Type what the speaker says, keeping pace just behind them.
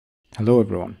Hello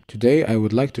everyone. Today I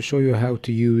would like to show you how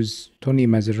to use Tony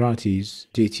Maserati's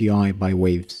GTI by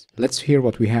Waves. Let's hear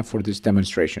what we have for this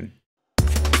demonstration.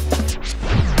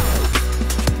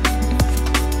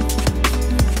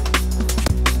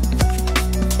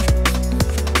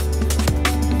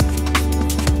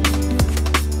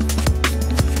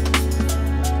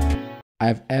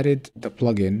 I've added the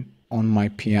plugin on my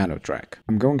piano track.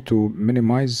 I'm going to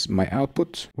minimize my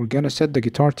output. We're going to set the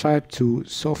guitar type to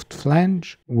soft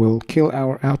flange. We'll kill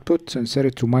our output and set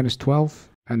it to -12.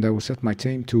 And I will set my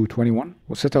tame to 21.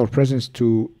 We'll set our presence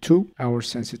to 2, our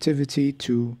sensitivity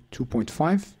to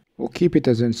 2.5. We'll keep it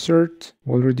as insert.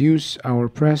 We'll reduce our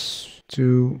press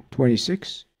to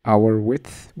 26. Our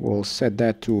width, we'll set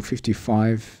that to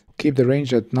 55. Keep the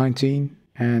range at 19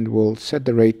 and we'll set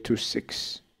the rate to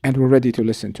 6. And we're ready to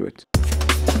listen to it.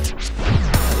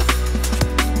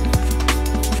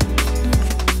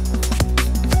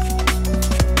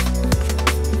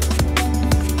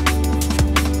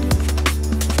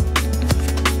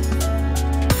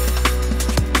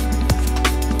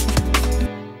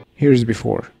 Here's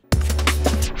before.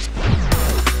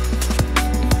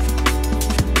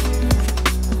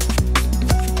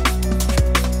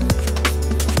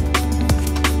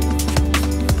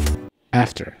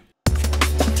 After.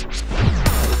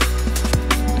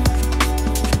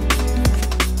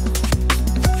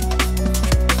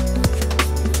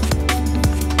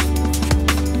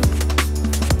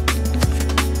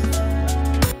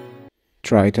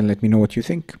 Try it and let me know what you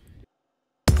think.